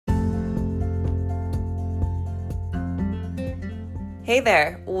Hey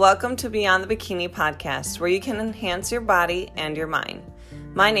there, welcome to Beyond the Bikini podcast, where you can enhance your body and your mind.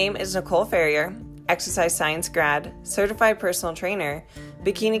 My name is Nicole Ferrier, exercise science grad, certified personal trainer,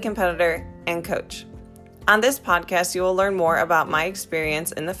 bikini competitor, and coach. On this podcast, you will learn more about my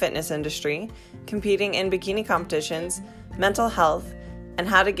experience in the fitness industry, competing in bikini competitions, mental health, and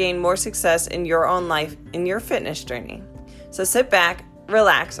how to gain more success in your own life in your fitness journey. So sit back,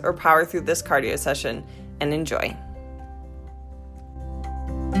 relax, or power through this cardio session and enjoy.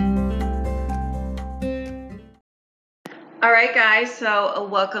 All right, guys, so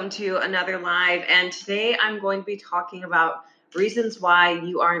welcome to another live, and today I'm going to be talking about reasons why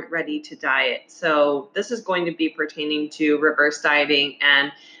you aren't ready to diet. So this is going to be pertaining to reverse dieting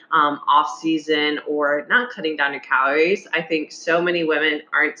and off-season or not cutting down your calories. I think so many women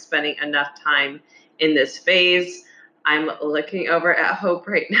aren't spending enough time in this phase. I'm looking over at Hope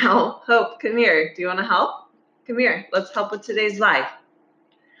right now. Hope, come here. Do you want to help? Come here. Let's help with today's live.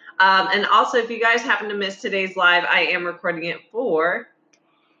 And also, if you guys happen to miss today's live, I am recording it for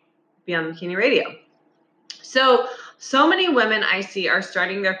Beyond Bikini Radio. So many women I see are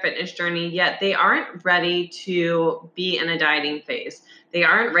starting their fitness journey, yet they aren't ready to be in a dieting phase. They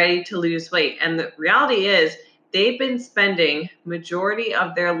aren't ready to lose weight. And the reality is they've been spending majority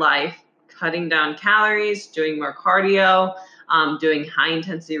of their life cutting down calories, doing more cardio, doing high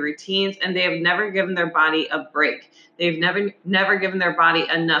intensity routines, and they have never given their body a break. They've never given their body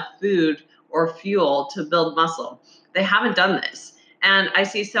enough food or fuel to build muscle. They haven't done this. And I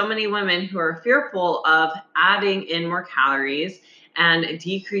see so many women who are fearful of adding in more calories and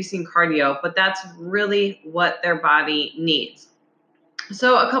decreasing cardio, but that's really what their body needs.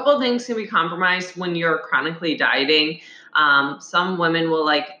 So a couple of things can be compromised when you're chronically dieting. Some women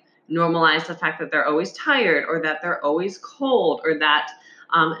will normalize the fact that they're always tired, or that they're always cold, or that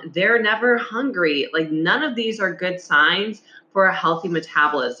they're never hungry. None of these are good signs for a healthy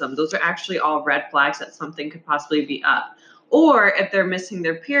metabolism. Those are actually all red flags that something could possibly be up. Or if they're missing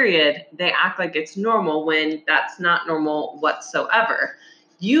their period, they act like it's normal when that's not normal whatsoever.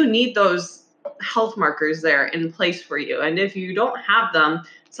 You need those health markers there in place for you. And if you don't have them,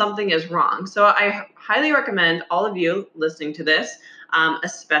 something is wrong. So I highly recommend all of you listening to this,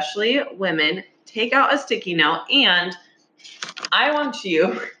 especially women, take out a sticky note, and I want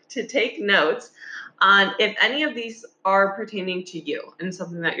you to take notes on if any of these are pertaining to you and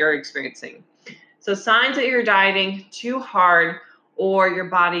something that you're experiencing. So signs that you're dieting too hard or your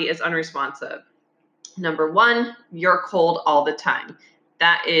body is unresponsive. Number one, you're cold all the time.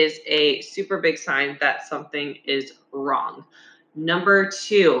 That is a super big sign that something is wrong. Number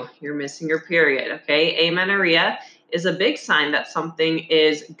two, you're missing your period, okay? Amenorrhea is a big sign that something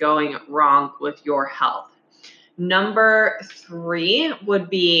is going wrong with your health. Number three would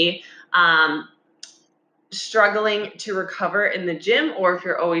be struggling to recover in the gym, or if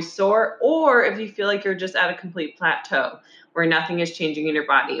you're always sore, or if you feel like you're just at a complete plateau where nothing is changing in your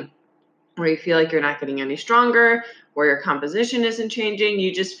body, where you feel like you're not getting any stronger, where your composition isn't changing,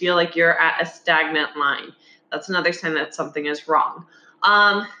 you just feel like you're at a stagnant line. That's another sign that something is wrong.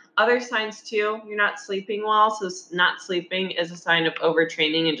 Other signs too, you're not sleeping well. So not sleeping is a sign of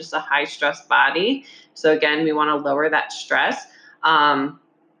overtraining and just a high stress body. So again, we want to lower that stress.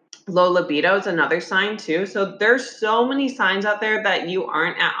 Low libido is another sign too. So there's so many signs out there that you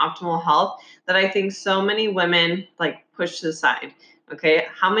aren't at optimal health that I think so many women push to the side. Okay.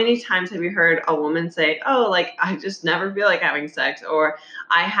 How many times have you heard a woman say, oh, I just never feel like having sex, or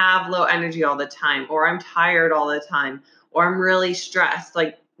I have low energy all the time, or I'm tired all the time, or I'm really stressed.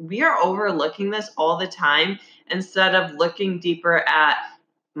 We are overlooking this all the time instead of looking deeper at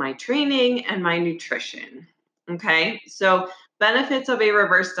my training and my nutrition. Okay. So benefits of a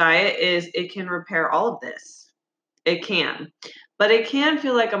reverse diet is it can repair all of this. It can. But it can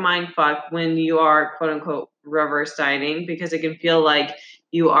feel like a mind fuck when you are quote unquote reverse dieting, because it can feel like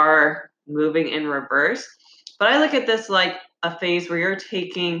you are moving in reverse. But I look at this like a phase where you're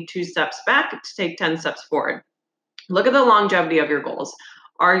taking 2 steps back to take 10 steps forward. Look at the longevity of your goals.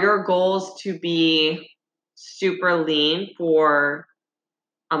 Are your goals to be super lean for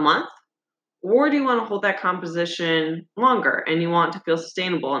a month? Or do you want to hold that composition longer and you want to feel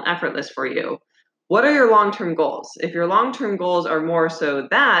sustainable and effortless for you? What are your long-term goals? If your long-term goals are more so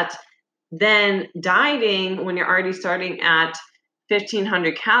that, then dieting when you're already starting at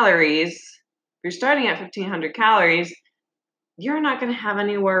 1,500 calories, if you're starting at 1,500 calories, you're not going to have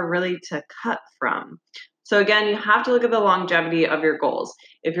anywhere really to cut from. So again, you have to look at the longevity of your goals.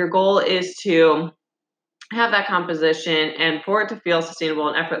 If your goal is to have that composition and for it to feel sustainable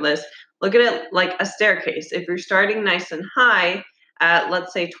and effortless, look at it like a staircase. If you're starting nice and high at,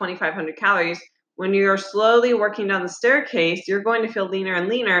 let's say, 2,500 calories, When you're slowly working down the staircase, you're going to feel leaner and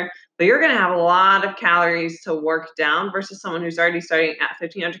leaner, but you're going to have a lot of calories to work down versus someone who's already starting at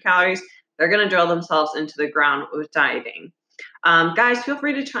 1,500 calories. They're going to drill themselves into the ground with dieting. Guys, feel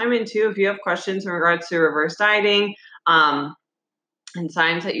free to chime in too if you have questions in regards to reverse dieting and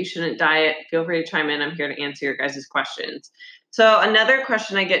signs that you shouldn't diet. Feel free to chime in. I'm here to answer your guys' questions. So another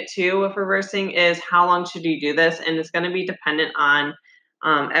question I get too with reversing is how long should you do this? And it's going to be dependent on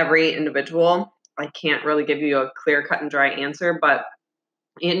every individual. I can't really give you a clear cut and dry answer, but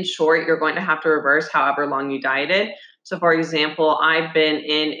in short, you're going to have to reverse however long you dieted. So, for example, I've been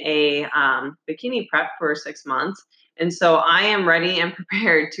in a bikini prep for 6 months. And so I am ready and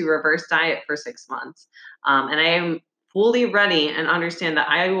prepared to reverse diet for 6 months. And I am fully ready and understand that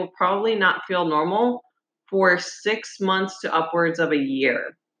I will probably not feel normal for 6 months to upwards of a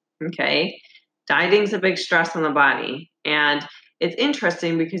year. Okay. Dieting is a big stress on the body. And it's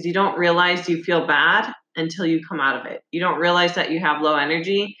interesting because you don't realize you feel bad until you come out of it. You don't realize that you have low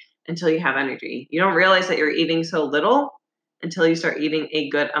energy until you have energy. You don't realize that you're eating so little until you start eating a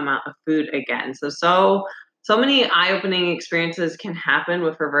good amount of food again. So many eye-opening experiences can happen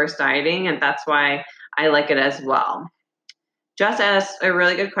with reverse dieting, and that's why I like it as well. Jess asked a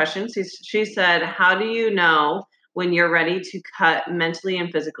really good question. She said, how do you know when you're ready to cut mentally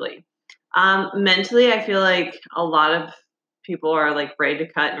and physically? Mentally, I feel like a lot of people are like ready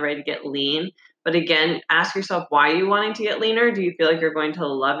to cut and ready to get lean. But again, ask yourself why you wanting to get leaner. Do you feel like you're going to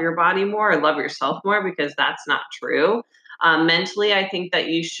love your body more or love yourself more? Because that's not true. Mentally, I think that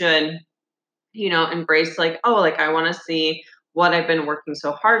you should, embrace like, oh, like I want to see what I've been working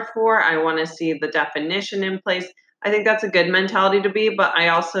so hard for. I want to see the definition in place. I think that's a good mentality to be, but I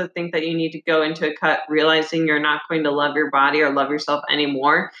also think that you need to go into a cut realizing you're not going to love your body or love yourself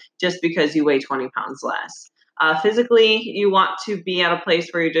anymore just because you weigh 20 pounds less. Physically, you want to be at a place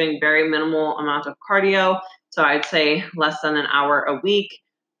where you're doing very minimal amount of cardio. So I'd say less than an hour a week.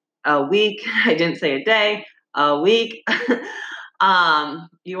 A week. I didn't say a day. A week.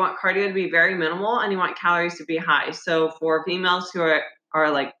 You want cardio to be very minimal and you want calories to be high. So for females who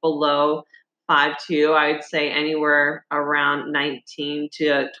are like below 5'2", I would say anywhere around 19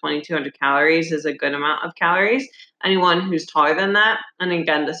 to 2,200 calories is a good amount of calories. Anyone who's taller than that, and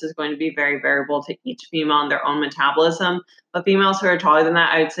again, this is going to be very variable to each female and their own metabolism, but females who are taller than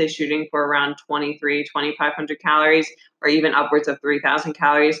that, I would say shooting for around 2,500 calories or even upwards of 3,000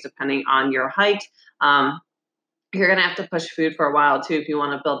 calories, depending on your height. You're going to have to push food for a while too if you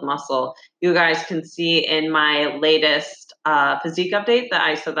want to build muscle. You guys can see in my latest physique update that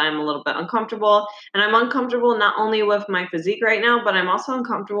I said that I'm a little bit uncomfortable. And I'm uncomfortable not only with my physique right now, but I'm also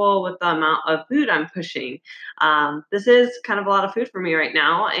uncomfortable with the amount of food I'm pushing. This is kind of a lot of food for me right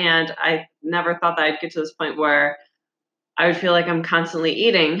now. And I never thought that I'd get to this point where I would feel like I'm constantly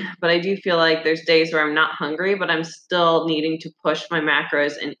eating, but I do feel like there's days where I'm not hungry, but I'm still needing to push my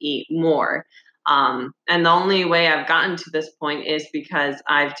macros and eat more. And the only way I've gotten to this point is because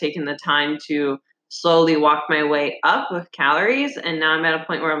I've taken the time to slowly walk my way up with calories. And now I'm at a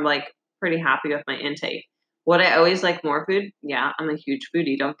point where I'm like pretty happy with my intake. Would I always like more food? Yeah, I'm a huge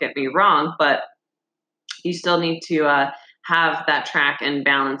foodie. Don't get me wrong, but you still need to have that track and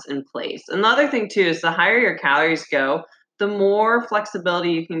balance in place. And the other thing too is the higher your calories go, the more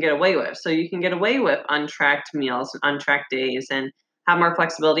flexibility you can get away with. So you can get away with untracked meals, untracked days, and have more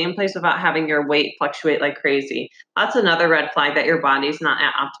flexibility in place without having your weight fluctuate like crazy. That's another red flag that your body's not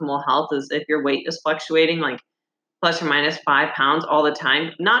at optimal health is if your weight is fluctuating like plus or minus 5 pounds all the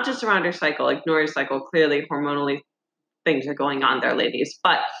time, not just around your cycle, ignore your cycle. Clearly, hormonally, things are going on there, ladies.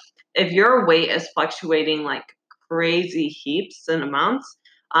 But if your weight is fluctuating like crazy heaps and amounts,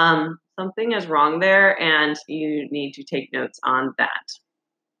 something is wrong there and you need to take notes on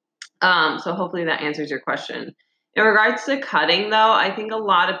that. So hopefully that answers your question. In regards to cutting, though, I think a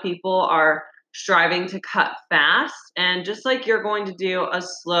lot of people are striving to cut fast. And just like you're going to do a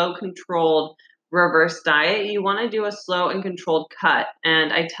slow, controlled reverse diet, you want to do a slow and controlled cut.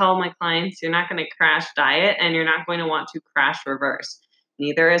 And I tell my clients, you're not going to crash diet and you're not going to want to crash reverse.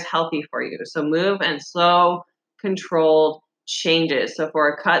 Neither is healthy for you. So move and slow, controlled changes. So for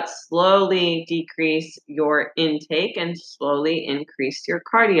a cut, slowly decrease your intake and slowly increase your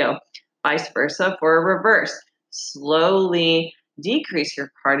cardio. Vice versa for a reverse. Slowly decrease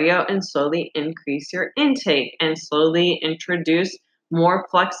your cardio and slowly increase your intake and slowly introduce more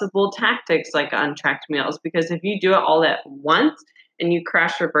flexible tactics like untracked meals. Because if you do it all at once and you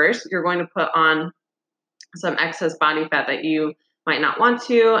crash reverse, you're going to put on some excess body fat that you might not want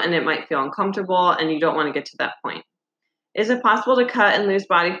to, and it might feel uncomfortable, and you don't want to get to that point. Is it possible to cut and lose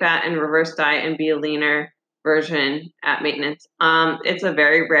body fat and reverse diet and be leaner? version at maintenance. It's a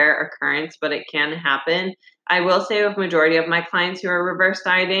very rare occurrence, but it can happen. I will say with majority of my clients who are reverse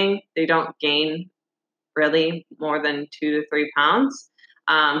dieting, they don't gain really more than 2 to 3 pounds.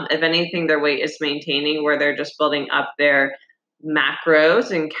 If anything, their weight is maintaining where they're just building up their macros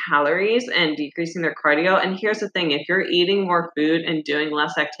and calories and decreasing their cardio. And here's the thing, if you're eating more food and doing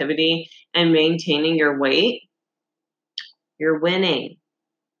less activity and maintaining your weight, you're winning.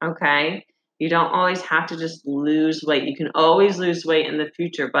 Okay. You don't always have to just lose weight. You can always lose weight in the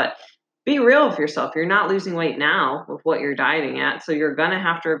future, but be real with yourself. You're not losing weight now with what you're dieting at. So you're going to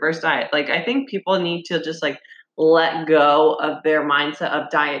have to reverse diet. Like, I think people need to just like let go of their mindset of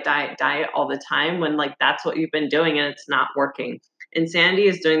diet, diet, diet all the time when like that's what you've been doing and it's not working. Insanity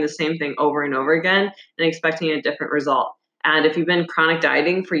is doing the same thing over and over again and expecting a different result. And if you've been chronic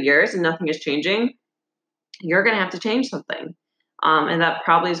dieting for years and nothing is changing, you're going to have to change something. And that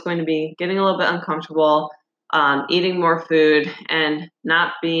probably is going to be getting a little bit uncomfortable, eating more food, and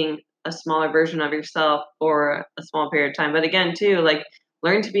not being a smaller version of yourself for a small period of time. But again, too, like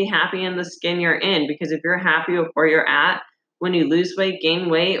learn to be happy in the skin you're in, because if you're happy with where you're at, when you lose weight, gain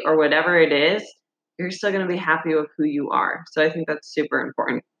weight, or whatever it is, you're still going to be happy with who you are. So I think that's super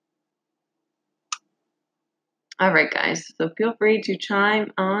important. All right, guys. So feel free to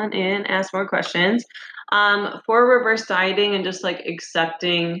chime on in, ask more questions. For reverse dieting and just like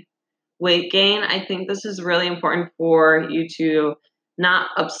accepting weight gain, I think this is really important for you to not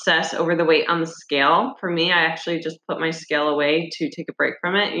obsess over the weight on the scale. For me, I actually just put my scale away to take a break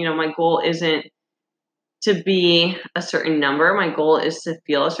from it. You know, my goal isn't to be a certain number. My goal is to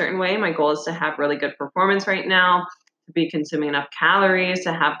feel a certain way. My goal is to have really good performance right now, to be consuming enough calories,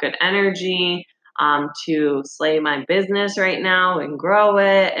 to have good energy, to slay my business right now and grow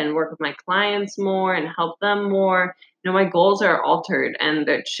it and work with my clients more and help them more. You know, my goals are altered and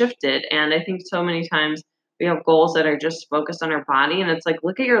they're shifted. And I think so many times we have goals that are just focused on our body. And it's like,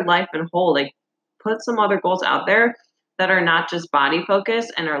 look at your life in whole. Like, put some other goals out there that are not just body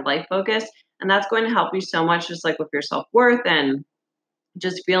focused and are life focused. And that's going to help you so much, just like with your self worth and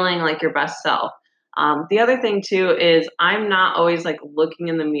just feeling like your best self. The other thing too is I'm not always like looking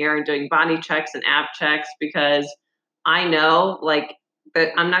in the mirror and doing body checks and ab checks, because I know like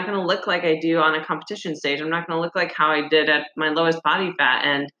that I'm not going to look like I do on a competition stage. I'm not going to look like how I did at my lowest body fat.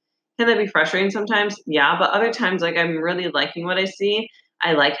 And can that be frustrating sometimes? Yeah, but other times like I'm really liking what I see.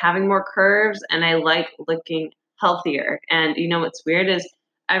 I like having more curves and I like looking healthier. And you know what's weird is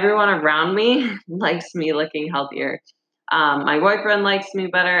everyone around me likes me looking healthier. My boyfriend likes me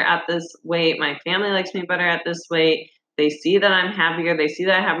better at this weight. My family likes me better at this weight. They see that I'm happier. They see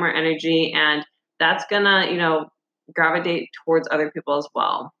that I have more energy, and that's gonna, you know, gravitate towards other people as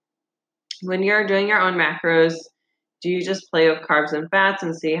well. When you're doing your own macros, do you just play with carbs and fats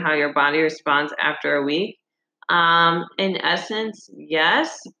and see how your body responds after a week? In essence,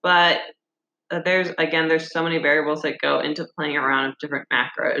 yes, but there's so many variables that go into playing around with different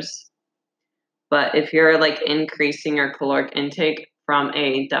macros. But if you're like increasing your caloric intake from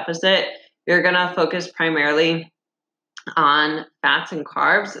a deficit, you're going to focus primarily on fats and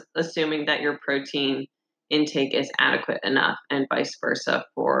carbs, assuming that your protein intake is adequate enough, and vice versa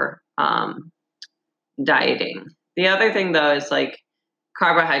for dieting. The other thing, though, is like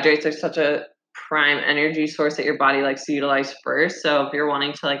carbohydrates are such a prime energy source that your body likes to utilize first. So if you're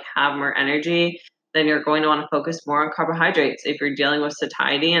wanting to like have more energy, then you're going to want to focus more on carbohydrates. If you're dealing with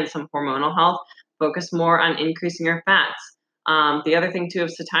satiety and some hormonal health, focus more on increasing your fats. The other thing too of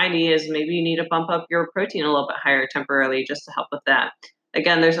satiety is maybe you need to bump up your protein a little bit higher temporarily just to help with that.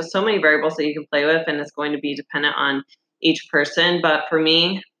 Again, there's so many variables that you can play with, and it's going to be dependent on each person. But for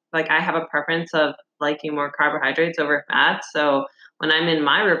me, like I have a preference of liking more carbohydrates over fats. So when I'm in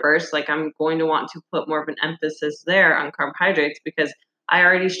my reverse, like I'm going to want to put more of an emphasis there on carbohydrates, because I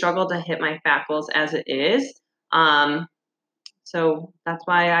already struggle to hit my fat goals as it is. So that's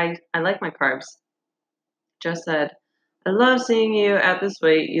why I like my carbs. Just said, I love seeing you at this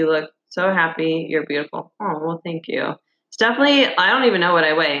weight. You look so happy. You're beautiful. Oh, well, thank you. It's definitely, I don't even know what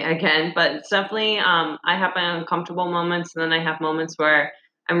I weigh again, but it's definitely, I have my uncomfortable moments, and then I have moments where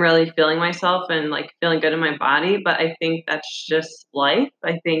I'm really feeling myself and like feeling good in my body. But I think that's just life.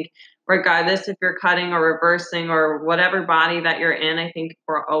 I think regardless if you're cutting or reversing or whatever body that you're in, I think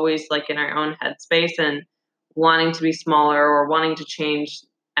we're always like in our own headspace and wanting to be smaller or wanting to change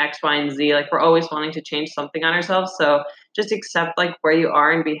X, Y, and Z. Like we're always wanting to change something on ourselves. So just accept like where you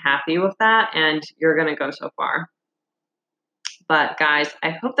are and be happy with that, and you're gonna go so far. But guys, I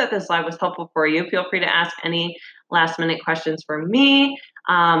hope that this live was helpful for you. Feel free to ask any last minute questions for me.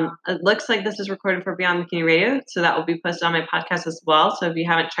 It looks like this is recorded for Beyond Bikini Radio, so that will be posted on my podcast as well. So if you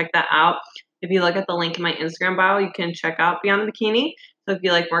haven't checked that out, If you look at the link in my Instagram bio, you can check out Beyond the Bikini. So if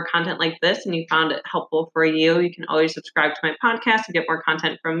you like more content like this and you found it helpful for you, you can always subscribe to my podcast and get more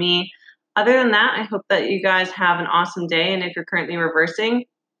content from me. Other than that, I hope that you guys have an awesome day. And if you're currently reversing,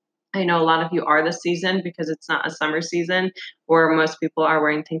 I know a lot of you are this season because it's not a summer season where most people are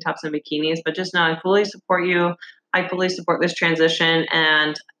wearing tank tops and bikinis, but just know I fully support you. I fully support this transition,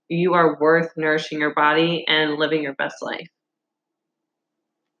 and you are worth nourishing your body and living your best life.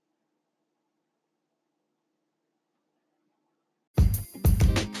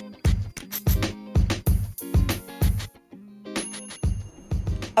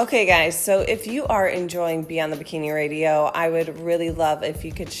 Okay, guys, so if you are enjoying Beyond the Bikini Radio, I would really love if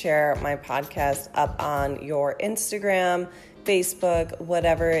you could share my podcast up on your Instagram, Facebook,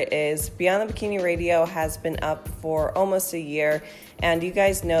 whatever it is. Beyond the Bikini Radio has been up for almost a year, and you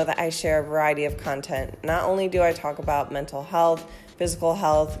guys know that I share a variety of content. Not only do I talk about mental health, physical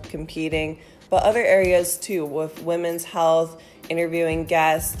health, competing, but other areas too, with women's health, interviewing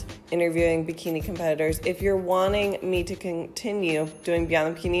guests, interviewing bikini competitors. If you're wanting me to continue doing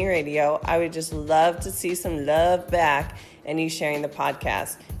Beyond the Bikini Radio, I would just love to see some love back and you sharing the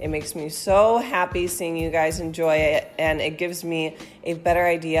podcast. It makes me so happy seeing you guys enjoy it, and it gives me a better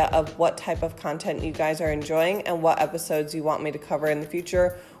idea of what type of content you guys are enjoying and what episodes you want me to cover in the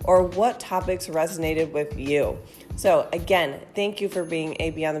future, or what topics resonated with you. So again, thank you for being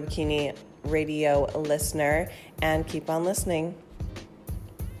a Beyond the Bikini Radio listener, and keep on listening.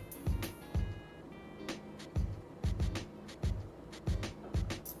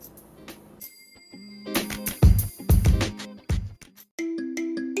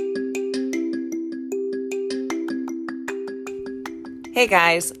 Hey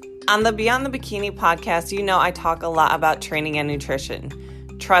guys, on the Beyond the Bikini podcast, you know I talk a lot about training and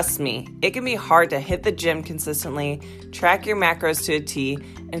nutrition. Trust me, it can be hard to hit the gym consistently, track your macros to a T,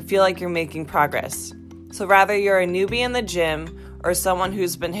 and feel like you're making progress. So whether you're a newbie in the gym or someone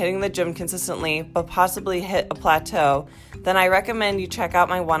who's been hitting the gym consistently but possibly hit a plateau, then I recommend you check out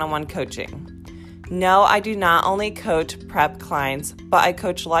my one-on-one coaching. No, I do not only coach prep clients, but I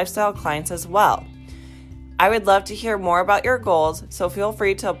coach lifestyle clients as well. I would love to hear more about your goals, so feel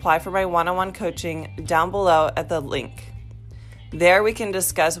free to apply for my one-on-one coaching down below at the link. There we can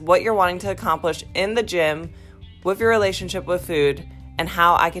discuss what you're wanting to accomplish in the gym, with your relationship with food, and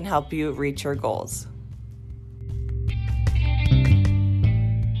how I can help you reach your goals.